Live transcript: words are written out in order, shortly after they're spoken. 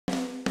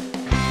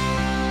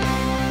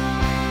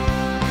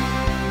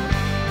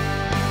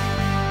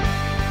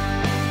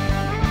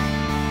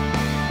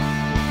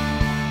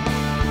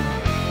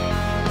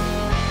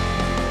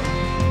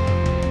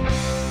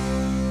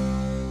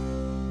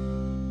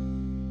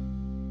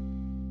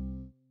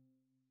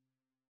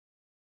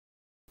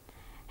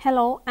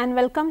Hello and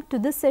welcome to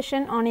this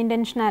session on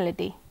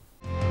intentionality.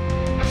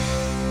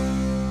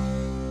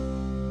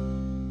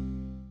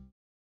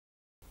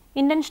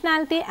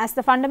 Intentionality as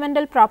the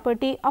fundamental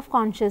property of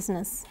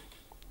consciousness.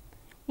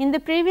 In the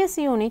previous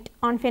unit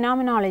on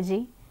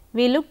phenomenology,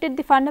 we looked at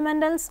the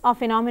fundamentals of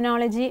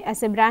phenomenology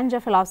as a branch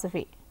of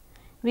philosophy.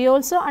 We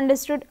also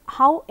understood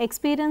how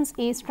experience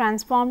is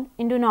transformed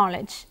into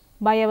knowledge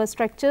by our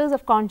structures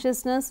of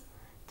consciousness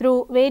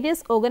through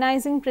various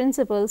organizing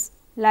principles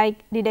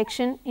like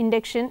deduction,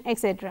 induction,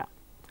 etc.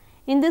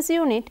 In this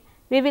unit,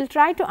 we will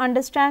try to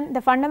understand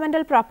the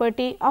fundamental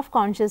property of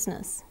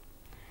consciousness.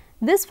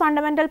 This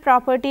fundamental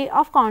property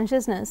of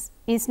consciousness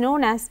is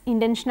known as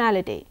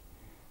intentionality.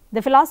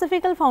 The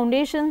philosophical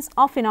foundations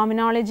of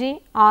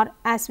phenomenology are,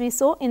 as we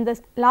saw in the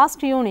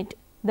last unit,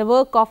 the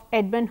work of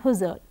Edmund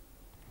Husserl.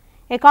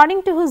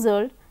 According to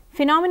Husserl,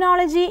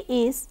 phenomenology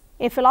is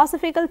a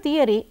philosophical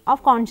theory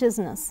of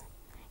consciousness.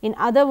 In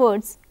other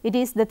words, it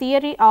is the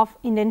theory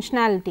of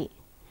intentionality.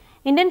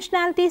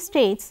 Intentionality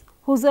states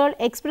Husserl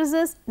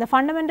expresses the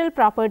fundamental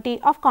property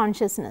of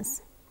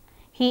consciousness.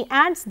 He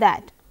adds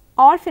that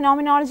all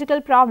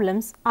phenomenological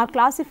problems are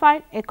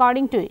classified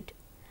according to it.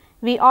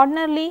 We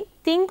ordinarily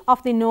think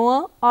of the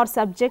knower or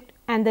subject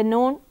and the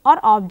known or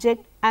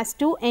object as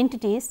two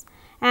entities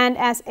and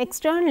as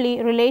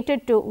externally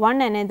related to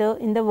one another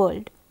in the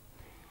world.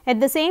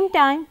 At the same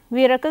time,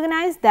 we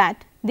recognize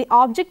that the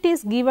object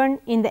is given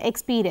in the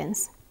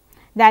experience,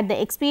 that the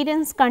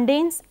experience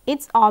contains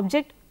its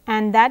object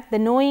and that the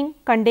knowing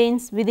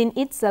contains within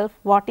itself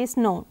what is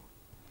known.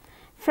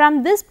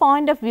 From this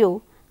point of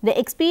view, the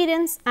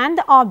experience and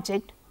the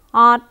object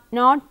are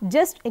not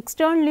just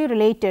externally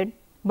related,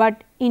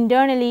 but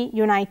internally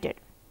united.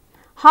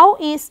 How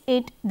is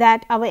it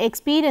that our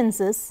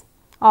experiences,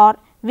 or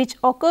which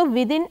occur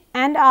within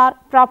and are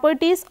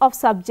properties of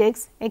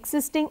subjects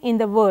existing in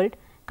the world,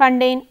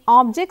 contain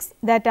objects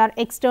that are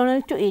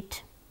external to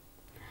it?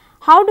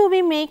 How do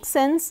we make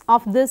sense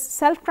of this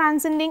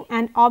self-transcending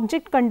and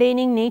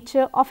object-containing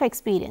nature of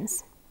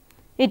experience?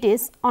 It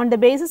is on the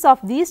basis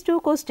of these two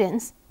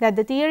questions that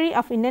the theory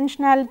of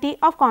intentionality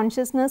of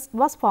consciousness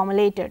was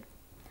formulated.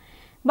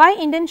 By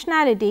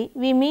intentionality,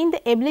 we mean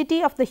the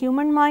ability of the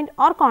human mind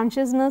or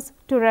consciousness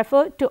to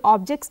refer to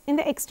objects in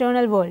the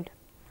external world.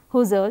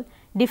 Husserl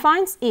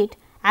defines it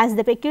as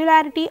the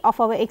peculiarity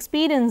of our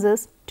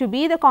experiences to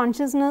be the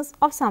consciousness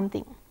of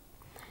something.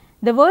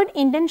 The word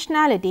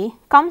intentionality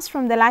comes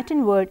from the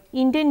Latin word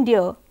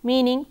intendere,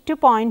 meaning to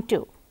point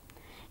to.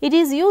 It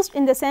is used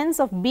in the sense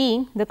of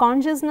being the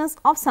consciousness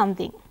of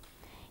something.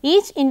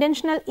 Each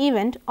intentional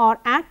event or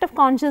act of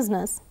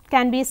consciousness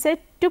can be said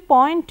to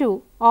point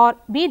to or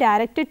be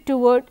directed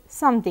toward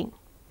something.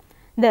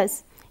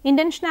 Thus,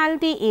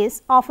 intentionality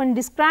is often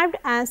described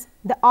as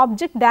the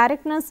object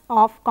directness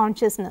of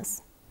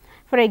consciousness.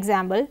 For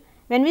example,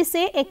 when we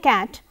say a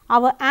cat,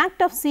 our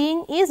act of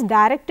seeing is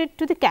directed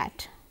to the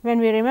cat. When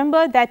we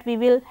remember that we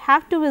will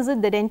have to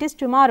visit the dentist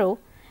tomorrow,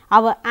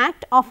 our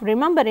act of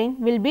remembering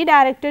will be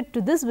directed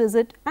to this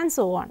visit and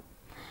so on.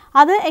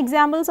 Other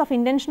examples of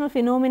intentional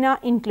phenomena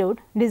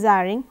include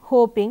desiring,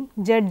 hoping,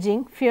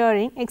 judging,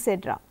 fearing,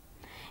 etc.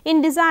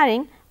 In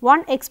desiring,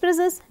 one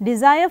expresses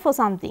desire for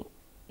something.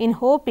 In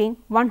hoping,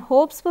 one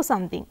hopes for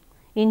something.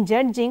 In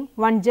judging,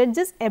 one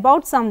judges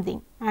about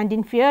something, and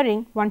in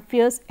fearing, one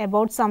fears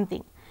about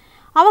something.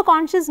 Our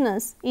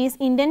consciousness is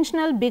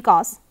intentional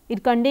because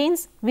it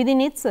contains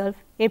within itself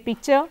a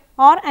picture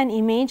or an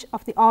image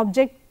of the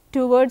object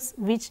towards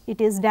which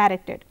it is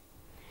directed.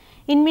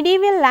 In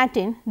medieval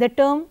Latin, the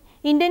term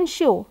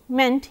intentio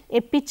meant a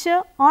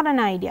picture or an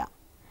idea.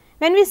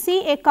 When we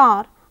see a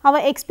car, our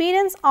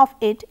experience of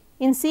it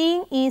in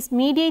seeing is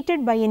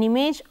mediated by an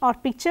image or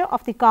picture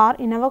of the car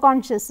in our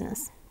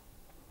consciousness.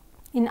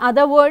 In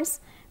other words,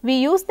 we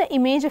use the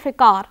image of a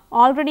car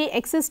already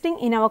existing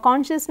in our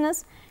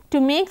consciousness to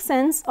make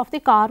sense of the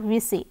car we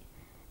see.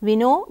 We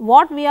know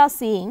what we are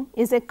seeing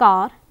is a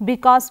car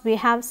because we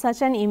have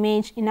such an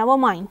image in our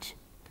mind.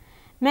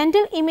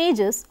 Mental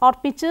images or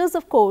pictures,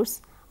 of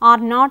course, are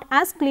not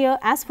as clear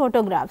as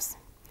photographs.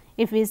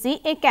 If we see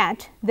a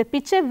cat, the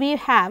picture we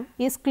have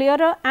is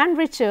clearer and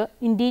richer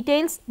in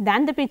details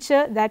than the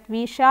picture that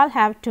we shall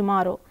have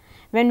tomorrow,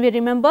 when we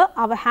remember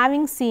our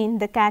having seen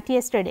the cat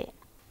yesterday.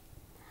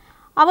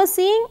 Our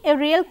seeing a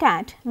real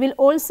cat will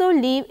also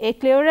leave a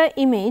clearer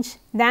image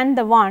than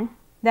the one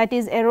that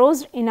is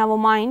aroused in our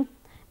mind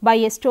by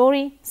a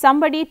story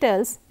somebody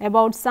tells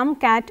about some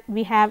cat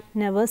we have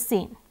never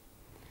seen.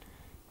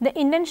 The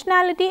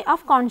intentionality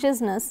of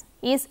consciousness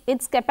is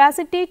its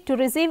capacity to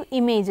receive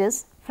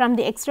images from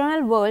the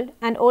external world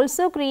and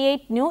also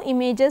create new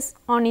images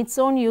on its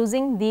own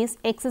using these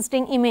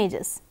existing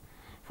images.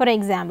 For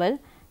example,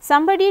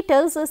 somebody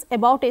tells us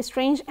about a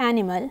strange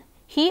animal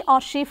he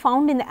or she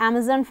found in the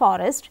Amazon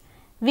forest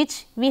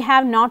which we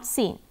have not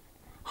seen.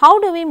 How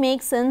do we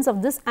make sense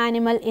of this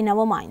animal in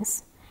our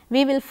minds?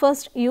 We will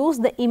first use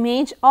the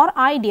image or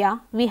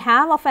idea we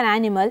have of an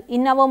animal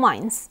in our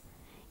minds.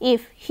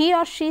 If he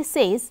or she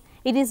says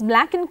it is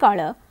black in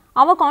color,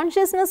 our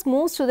consciousness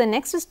moves to the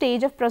next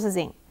stage of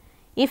processing.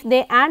 If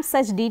they add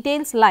such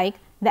details like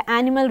the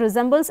animal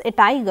resembles a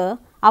tiger,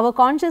 our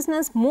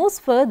consciousness moves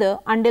further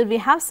until we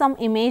have some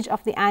image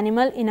of the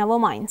animal in our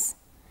minds.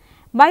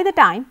 By the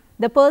time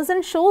the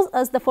person shows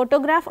us the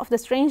photograph of the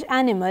strange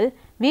animal,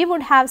 we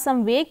would have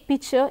some vague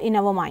picture in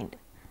our mind.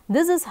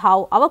 This is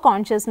how our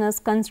consciousness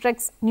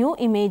constructs new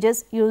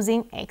images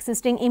using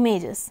existing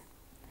images.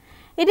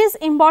 It is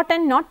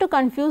important not to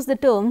confuse the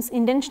terms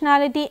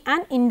intentionality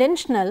and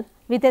intentional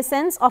with a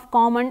sense of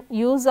common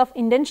use of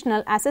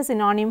intentional as a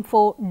synonym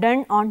for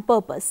done on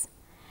purpose.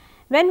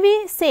 When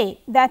we say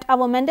that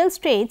our mental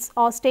states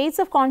or states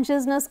of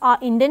consciousness are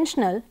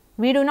intentional,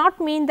 we do not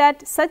mean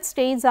that such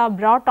states are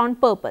brought on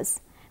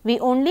purpose. We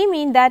only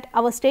mean that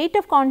our state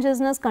of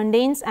consciousness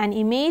contains an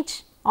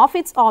image of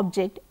its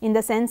object in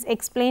the sense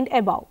explained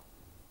above.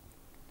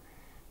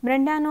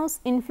 Brentano's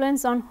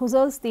influence on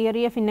Husserl's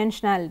theory of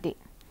intentionality.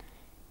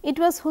 It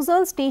was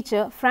Husserl's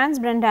teacher Franz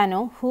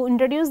Brentano who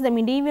introduced the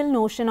medieval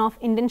notion of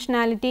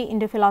intentionality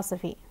into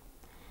philosophy.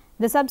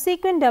 The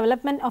subsequent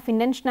development of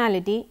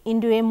intentionality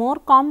into a more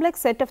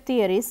complex set of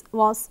theories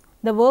was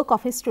the work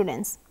of his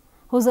students.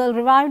 Husserl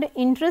revived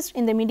interest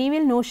in the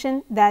medieval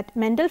notion that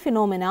mental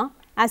phenomena,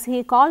 as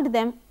he called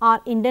them,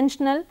 are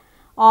intentional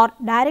or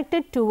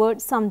directed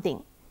towards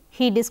something.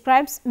 He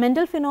describes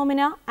mental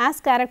phenomena as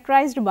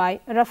characterized by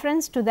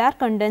reference to their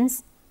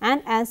contents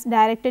and as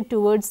directed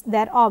towards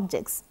their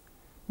objects.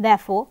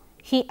 Therefore,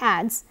 he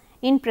adds,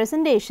 in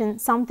presentation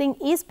something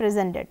is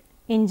presented,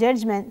 in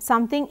judgment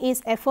something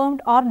is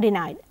affirmed or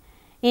denied,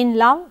 in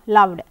love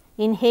loved,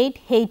 in hate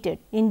hated,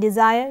 in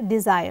desire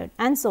desired,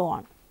 and so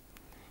on.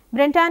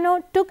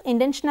 Brentano took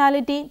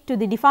intentionality to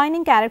the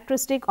defining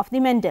characteristic of the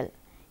mental.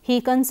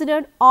 He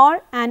considered all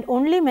and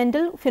only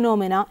mental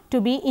phenomena to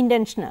be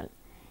intentional.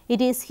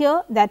 It is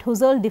here that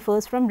Husserl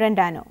differs from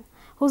Brentano.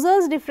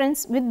 Husserl's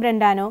difference with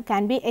Brentano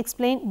can be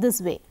explained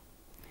this way.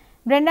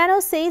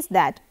 Brentano says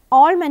that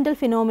all mental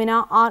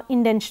phenomena are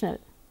intentional,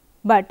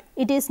 but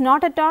it is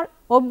not at all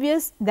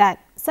obvious that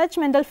such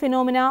mental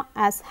phenomena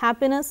as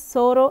happiness,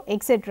 sorrow,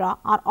 etc.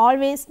 are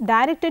always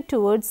directed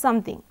towards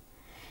something.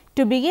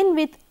 To begin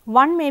with,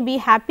 one may be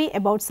happy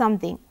about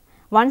something,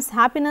 one's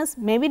happiness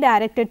may be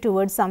directed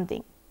towards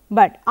something,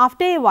 but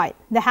after a while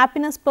the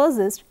happiness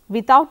persists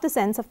without the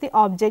sense of the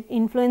object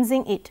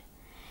influencing it.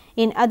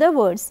 In other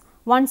words,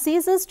 one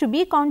ceases to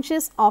be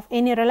conscious of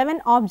any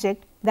relevant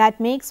object that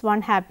makes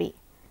one happy.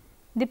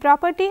 The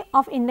property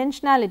of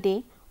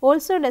intentionality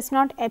also does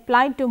not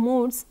apply to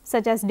moods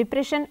such as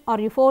depression or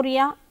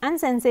euphoria and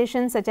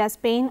sensations such as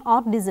pain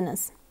or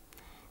dizziness.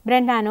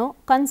 Brentano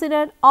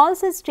considered all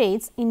such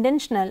states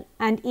intentional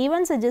and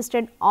even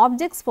suggested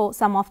objects for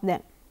some of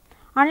them.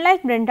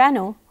 Unlike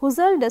Brentano,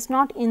 Husserl does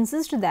not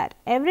insist that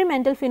every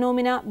mental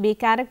phenomena be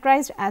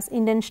characterized as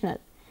intentional.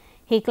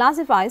 He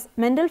classifies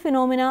mental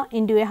phenomena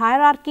into a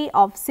hierarchy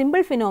of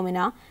simple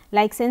phenomena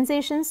like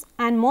sensations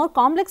and more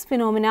complex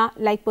phenomena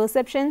like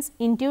perceptions,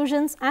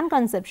 intuitions, and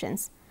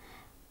conceptions.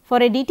 For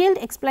a detailed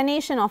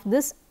explanation of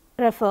this,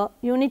 refer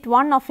Unit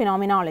 1 of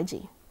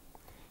Phenomenology.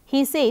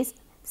 He says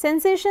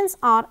sensations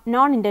are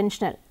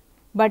non-intentional,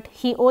 but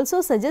he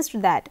also suggests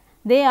that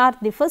they are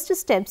the first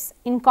steps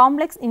in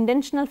complex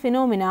intentional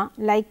phenomena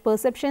like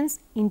perceptions,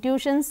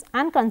 intuitions,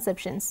 and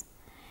conceptions.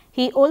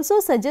 He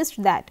also suggests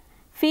that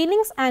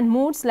feelings and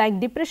moods like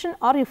depression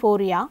or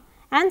euphoria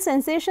and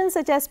sensations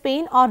such as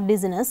pain or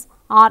dizziness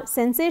are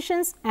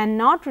sensations and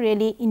not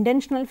really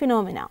intentional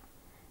phenomena.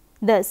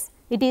 Thus,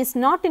 it is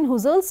not in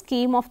Husserl's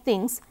scheme of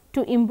things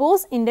to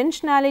impose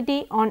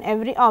intentionality on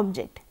every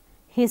object.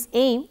 His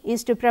aim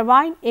is to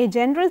provide a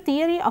general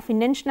theory of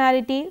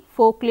intentionality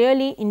for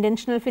clearly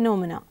intentional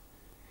phenomena.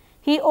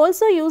 He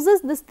also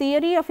uses this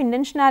theory of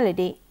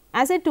intentionality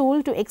as a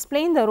tool to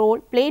explain the role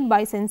played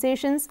by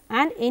sensations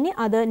and any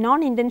other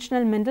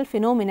non-intentional mental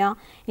phenomena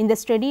in the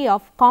study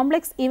of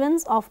complex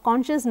events of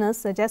consciousness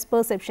such as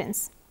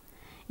perceptions.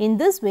 In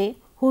this way,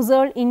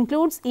 Husserl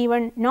includes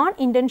even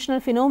non-intentional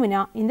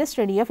phenomena in the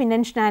study of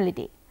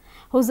intentionality.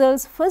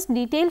 Husserl's first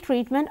detailed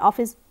treatment of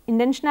his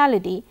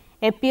intentionality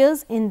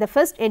appears in the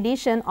first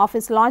edition of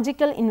his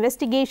Logical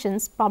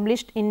Investigations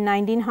published in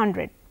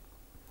 1900.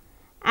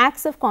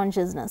 Acts of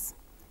consciousness.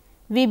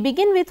 We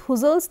begin with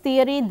Husserl's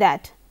theory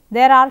that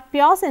there are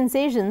pure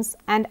sensations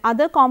and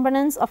other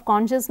components of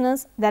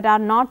consciousness that are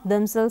not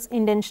themselves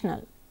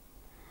intentional.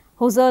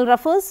 Husserl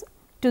refers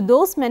to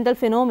those mental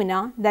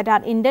phenomena that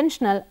are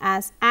intentional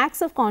as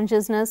acts of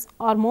consciousness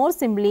or more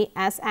simply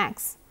as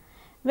acts.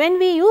 When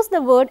we use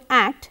the word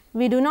act,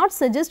 we do not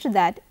suggest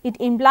that it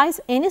implies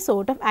any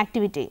sort of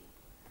activity,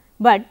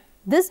 but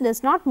this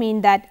does not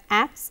mean that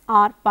acts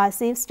are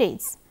passive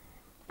states.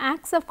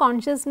 Acts of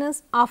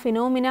consciousness are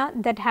phenomena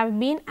that have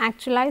been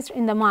actualized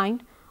in the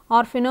mind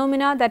or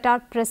phenomena that are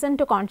present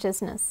to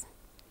consciousness.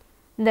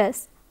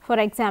 Thus, for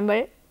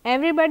example,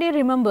 everybody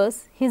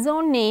remembers his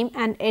own name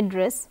and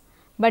address,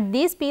 but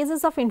these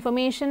pieces of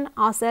information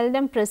are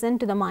seldom present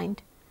to the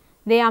mind.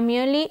 They are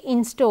merely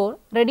in store,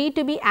 ready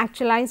to be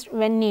actualized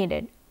when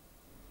needed.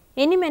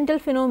 Any mental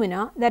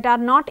phenomena that are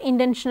not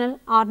intentional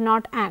are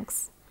not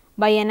acts.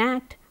 By an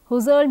act,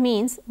 Husserl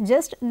means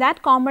just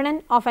that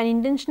component of an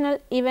intentional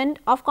event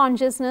of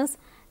consciousness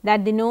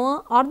that the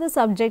knower or the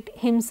subject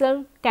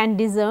himself can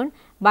discern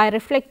by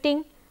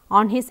reflecting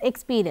on his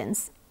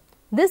experience.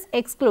 This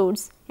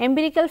excludes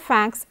empirical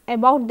facts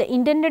about the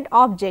intended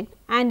object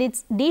and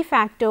its de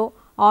facto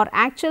or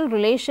actual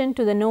relation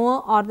to the knower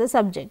or the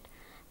subject.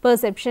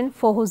 Perception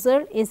for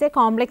Husserl is a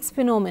complex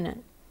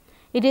phenomenon.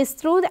 It is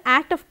through the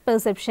act of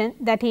perception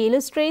that he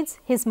illustrates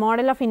his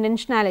model of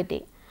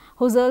intentionality.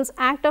 Husserl's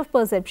act of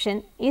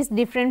perception is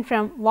different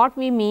from what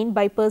we mean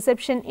by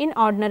perception in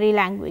ordinary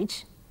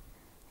language.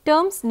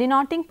 Terms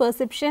denoting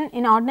perception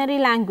in ordinary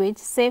language,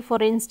 say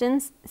for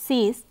instance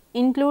sees,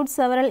 include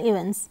several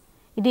events.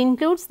 It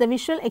includes the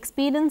visual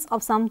experience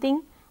of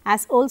something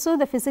as also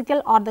the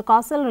physical or the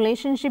causal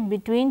relationship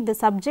between the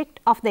subject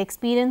of the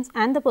experience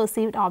and the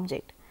perceived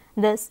object.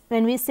 Thus,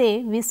 when we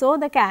say we saw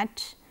the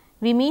cat,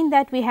 we mean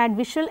that we had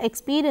visual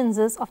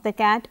experiences of the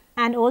cat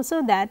and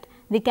also that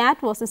the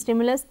cat was a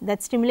stimulus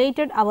that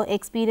stimulated our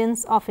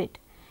experience of it.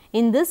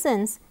 In this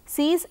sense,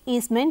 sees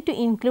is meant to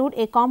include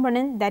a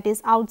component that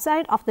is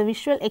outside of the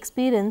visual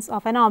experience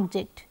of an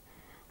object.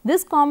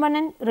 This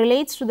component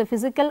relates to the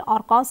physical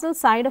or causal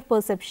side of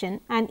perception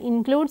and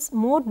includes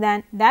more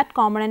than that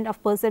component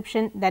of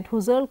perception that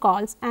Husserl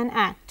calls an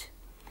act.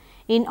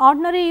 In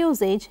ordinary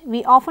usage,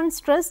 we often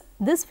stress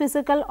this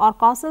physical or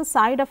causal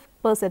side of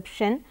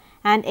perception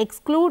and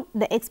exclude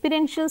the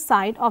experiential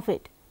side of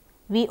it.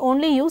 We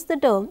only use the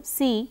term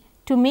see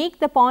to make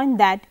the point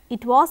that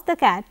it was the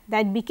cat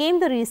that became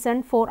the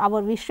reason for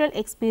our visual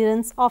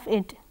experience of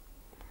it.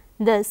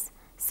 Thus,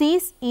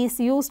 sees is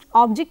used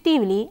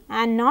objectively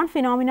and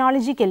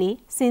non-phenomenologically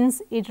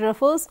since it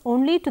refers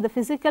only to the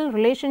physical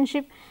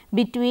relationship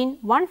between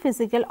one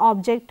physical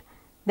object,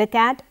 the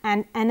cat,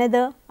 and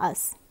another,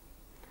 us.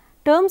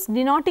 Terms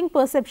denoting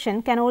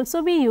perception can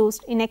also be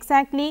used in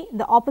exactly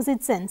the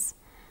opposite sense.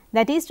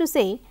 That is to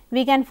say,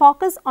 we can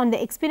focus on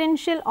the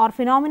experiential or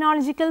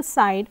phenomenological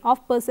side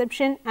of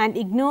perception and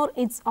ignore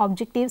its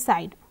objective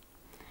side.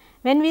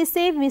 When we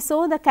say we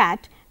saw the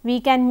cat, we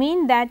can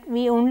mean that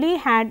we only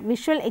had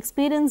visual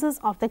experiences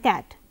of the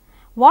cat.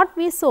 What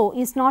we saw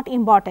is not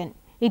important.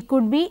 It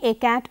could be a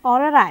cat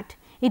or a rat.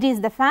 It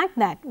is the fact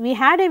that we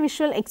had a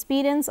visual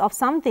experience of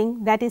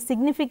something that is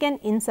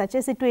significant in such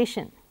a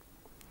situation.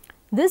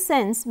 This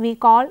sense we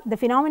call the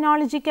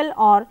phenomenological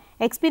or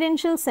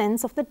experiential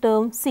sense of the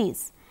term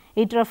sees.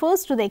 It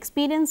refers to the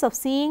experience of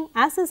seeing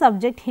as the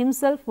subject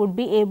himself would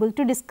be able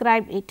to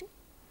describe it.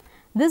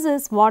 This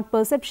is what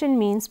perception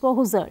means for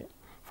Husserl.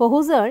 For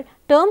Husserl,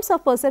 terms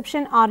of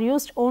perception are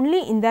used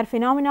only in their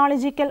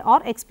phenomenological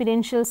or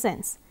experiential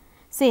sense.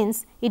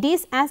 Since it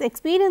is as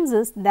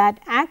experiences that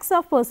acts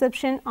of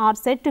perception are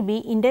said to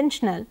be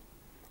intentional,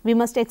 we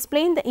must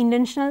explain the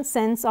intentional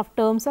sense of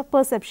terms of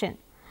perception.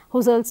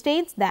 Husserl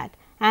states that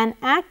an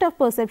act of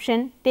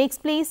perception takes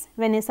place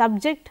when a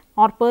subject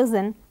or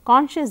person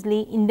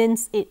consciously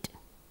intends it.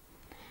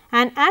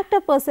 An act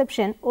of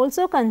perception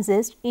also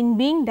consists in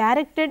being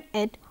directed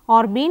at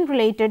or being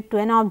related to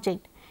an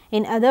object.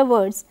 In other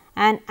words,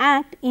 an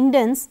act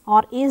intends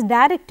or is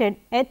directed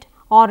at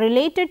or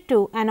related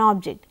to an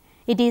object.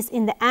 It is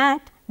in the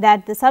act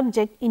that the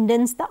subject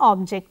intends the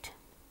object.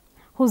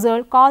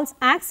 Husserl calls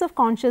acts of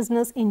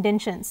consciousness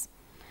intentions.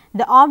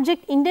 The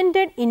object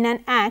intended in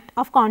an act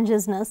of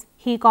consciousness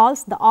he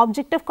calls the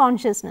object of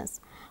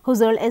consciousness.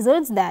 Husserl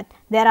asserts that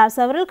there are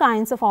several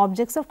kinds of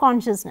objects of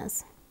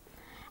consciousness.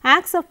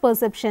 Acts of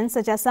perception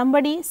such as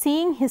somebody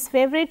seeing his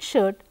favorite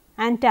shirt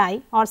and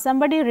tie or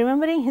somebody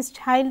remembering his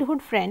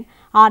childhood friend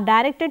are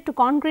directed to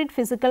concrete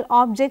physical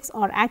objects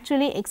or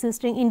actually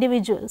existing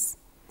individuals.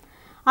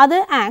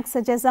 Other acts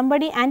such as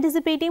somebody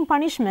anticipating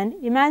punishment,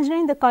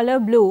 imagining the color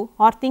blue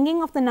or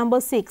thinking of the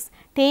number 6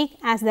 take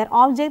as their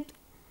object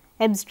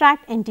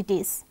abstract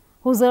entities.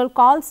 Husserl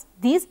calls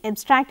these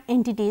abstract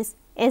entities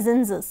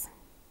essences.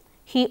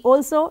 He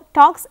also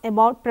talks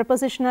about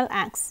prepositional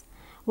acts.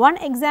 One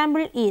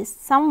example is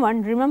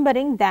someone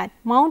remembering that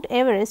Mount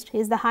Everest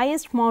is the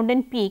highest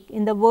mountain peak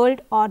in the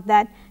world or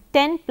that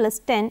 10 plus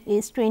 10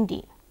 is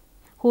 20,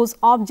 whose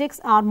objects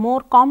are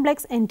more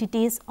complex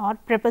entities or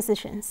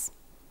prepositions.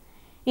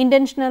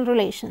 Intentional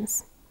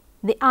relations.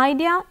 The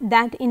idea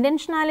that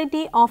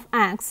intentionality of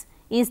acts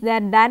is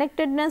their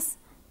directedness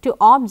to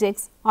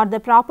objects or the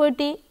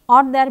property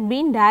or their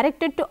being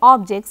directed to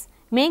objects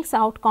makes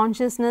out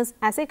consciousness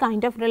as a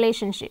kind of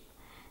relationship.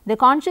 The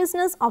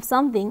consciousness of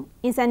something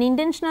is an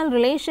intentional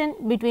relation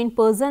between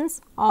persons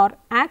or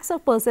acts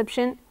of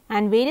perception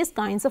and various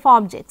kinds of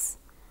objects.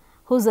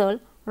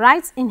 Husserl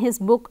writes in his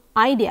book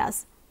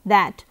Ideas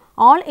that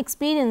all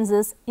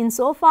experiences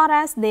insofar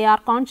as they are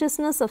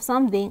consciousness of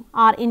something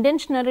are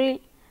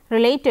intentionally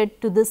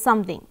related to this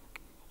something.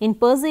 In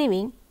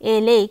perceiving a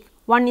lake,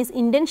 one is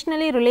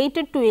intentionally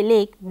related to a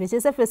lake which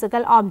is a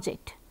physical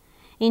object.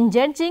 In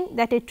judging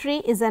that a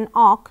tree is an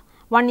oak,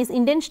 one is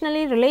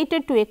intentionally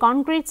related to a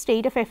concrete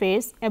state of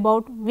affairs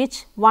about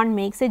which one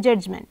makes a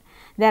judgment.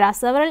 There are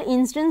several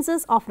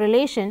instances of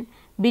relation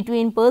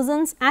between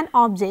persons and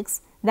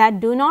objects that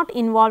do not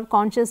involve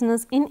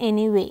consciousness in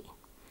any way.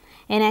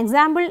 An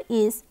example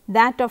is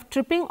that of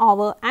tripping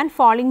over and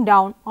falling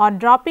down or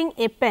dropping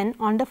a pen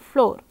on the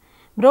floor.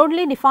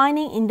 Broadly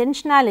defining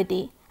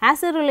intentionality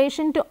as a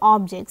relation to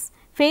objects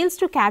fails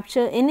to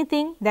capture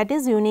anything that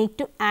is unique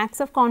to acts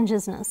of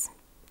consciousness.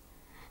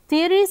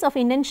 Theories of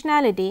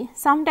intentionality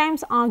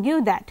sometimes argue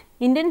that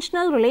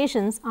intentional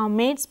relations are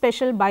made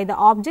special by the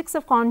objects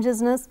of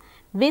consciousness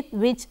with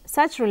which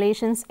such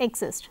relations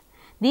exist.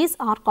 These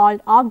are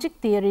called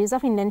object theories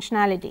of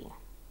intentionality.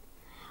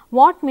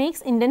 What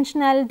makes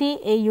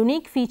intentionality a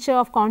unique feature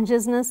of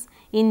consciousness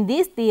in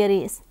these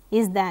theories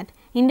is that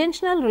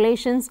intentional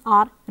relations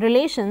are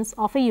relations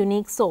of a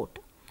unique sort.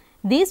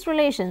 These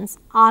relations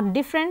are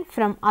different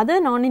from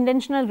other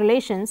non-intentional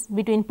relations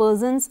between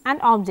persons and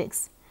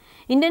objects.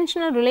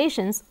 Intentional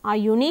relations are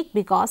unique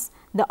because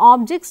the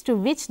objects to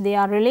which they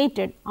are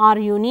related are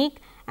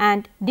unique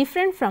and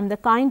different from the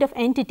kind of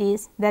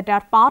entities that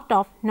are part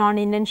of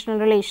non-intentional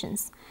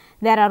relations.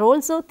 There are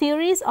also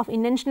theories of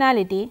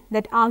intentionality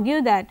that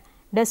argue that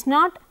does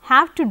not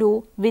have to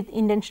do with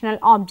intentional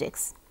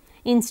objects.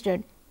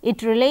 Instead,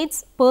 it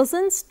relates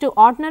persons to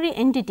ordinary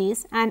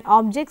entities and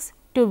objects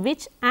to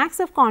which acts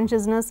of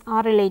consciousness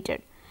are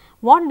related.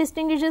 What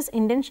distinguishes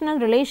intentional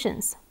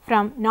relations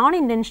from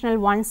non-intentional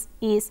ones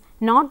is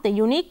not the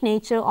unique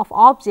nature of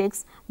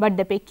objects, but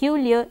the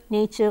peculiar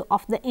nature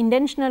of the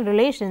intentional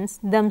relations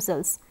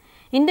themselves.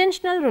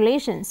 Intentional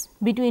relations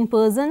between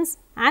persons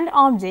and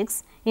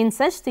objects in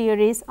such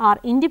theories are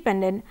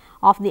independent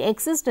of the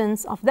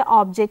existence of the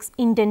objects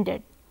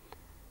intended.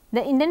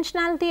 The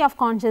intentionality of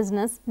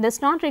consciousness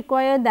does not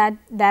require that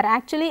there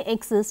actually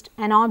exists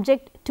an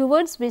object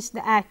towards which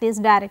the act is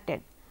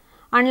directed.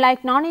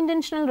 Unlike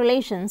non-intentional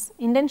relations,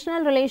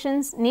 intentional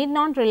relations need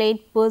not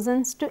relate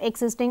persons to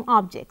existing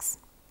objects.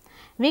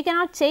 We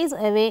cannot chase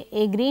away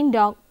a green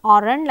dog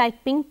or run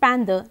like Pink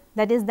Panther,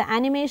 that is the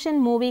animation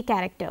movie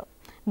character,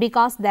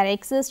 because there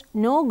exists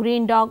no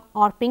green dog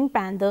or Pink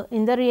Panther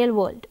in the real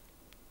world.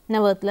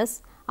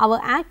 Nevertheless, our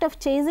act of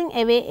chasing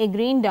away a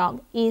green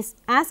dog is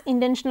as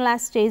intentional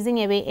as chasing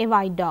away a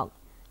white dog.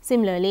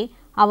 Similarly,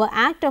 our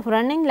act of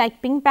running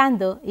like Pink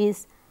Panther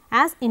is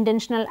as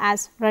intentional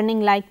as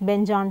running like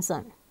Ben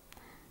Johnson.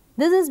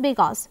 This is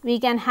because we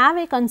can have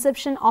a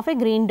conception of a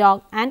green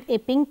dog and a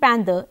pink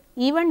panther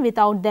even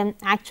without them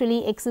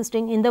actually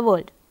existing in the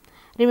world.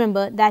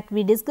 Remember that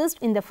we discussed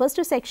in the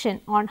first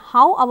section on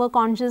how our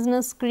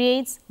consciousness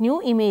creates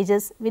new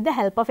images with the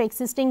help of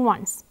existing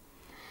ones.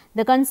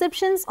 The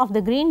conceptions of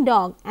the green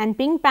dog and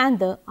pink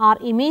panther are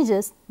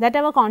images that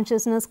our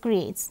consciousness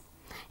creates.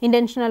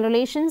 Intentional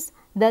relations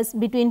thus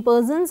between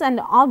persons and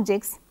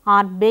objects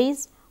are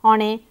based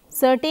on a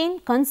certain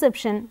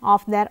conception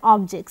of their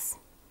objects.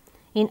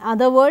 In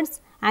other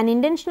words, an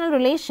intentional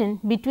relation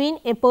between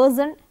a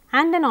person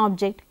and an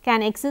object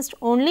can exist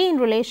only in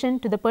relation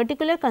to the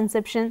particular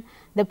conception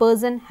the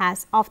person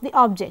has of the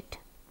object.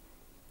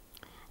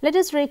 Let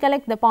us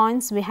recollect the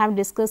points we have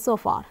discussed so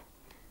far.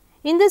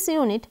 In this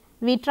unit,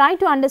 we try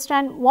to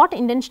understand what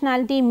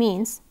intentionality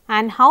means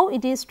and how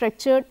it is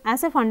structured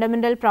as a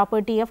fundamental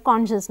property of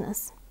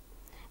consciousness.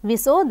 We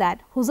saw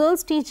that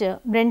Husserl's teacher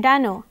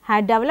Brentano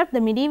had developed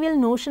the medieval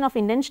notion of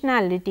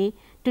intentionality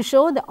to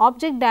show the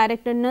object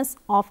directedness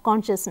of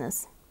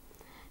consciousness.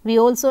 We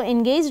also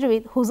engaged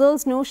with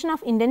Husserl's notion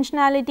of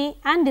intentionality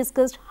and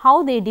discussed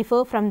how they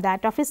differ from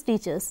that of his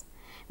teachers.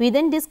 We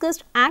then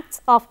discussed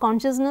acts of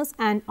consciousness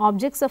and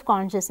objects of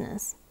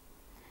consciousness.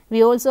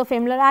 We also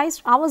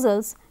familiarized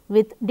ourselves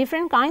with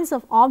different kinds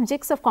of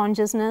objects of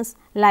consciousness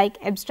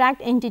like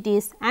abstract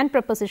entities and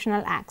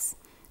propositional acts.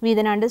 We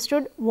then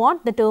understood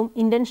what the term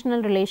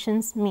intentional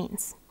relations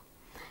means.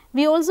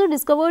 We also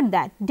discovered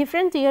that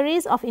different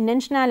theories of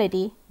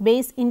intentionality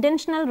base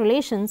intentional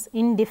relations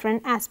in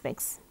different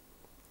aspects.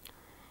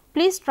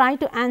 Please try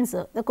to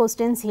answer the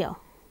questions here.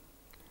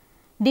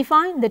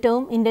 Define the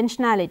term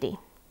intentionality.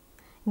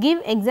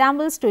 Give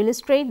examples to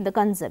illustrate the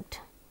concept.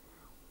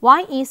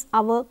 Why is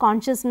our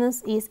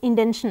consciousness is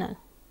intentional?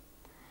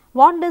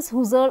 What does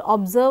Husserl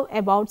observe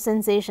about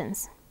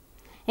sensations?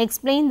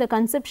 Explain the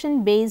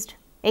conception based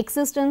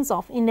existence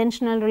of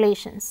intentional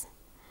relations.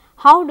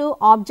 How do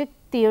object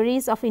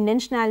theories of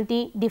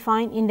intentionality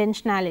define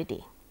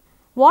intentionality?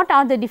 What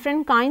are the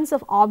different kinds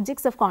of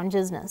objects of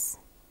consciousness?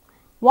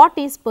 What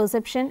is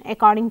perception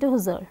according to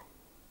Husserl?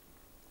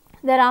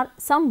 There are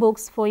some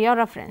books for your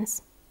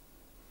reference.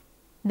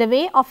 The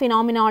Way of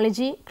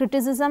Phenomenology,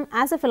 Criticism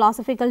as a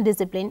Philosophical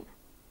Discipline,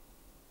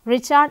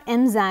 Richard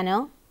M.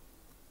 Zanner,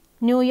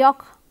 New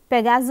York,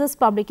 Pegasus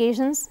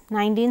Publications,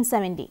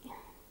 1970.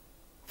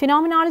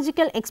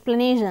 Phenomenological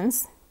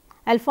Explanations,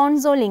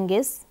 Alfonso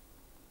Lingis,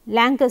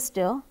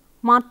 Lancaster,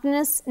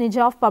 Martinez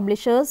Nijhoff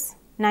Publishers,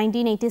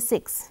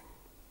 1986.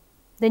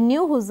 The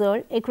New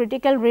Husserl, A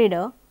Critical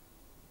Reader,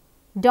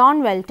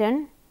 Don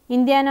Welton,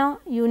 Indiana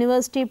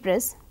University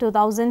Press,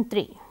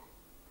 2003.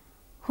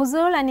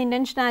 Husserl and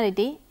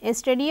Intentionality, A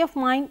Study of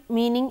Mind,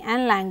 Meaning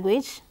and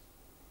Language,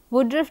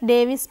 Woodruff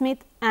Davis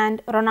Smith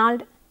and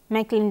Ronald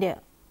McIntyre,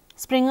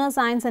 Springer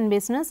Science and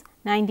Business,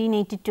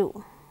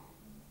 1982.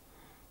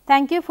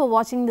 Thank you for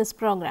watching this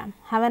program.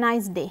 Have a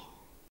nice day.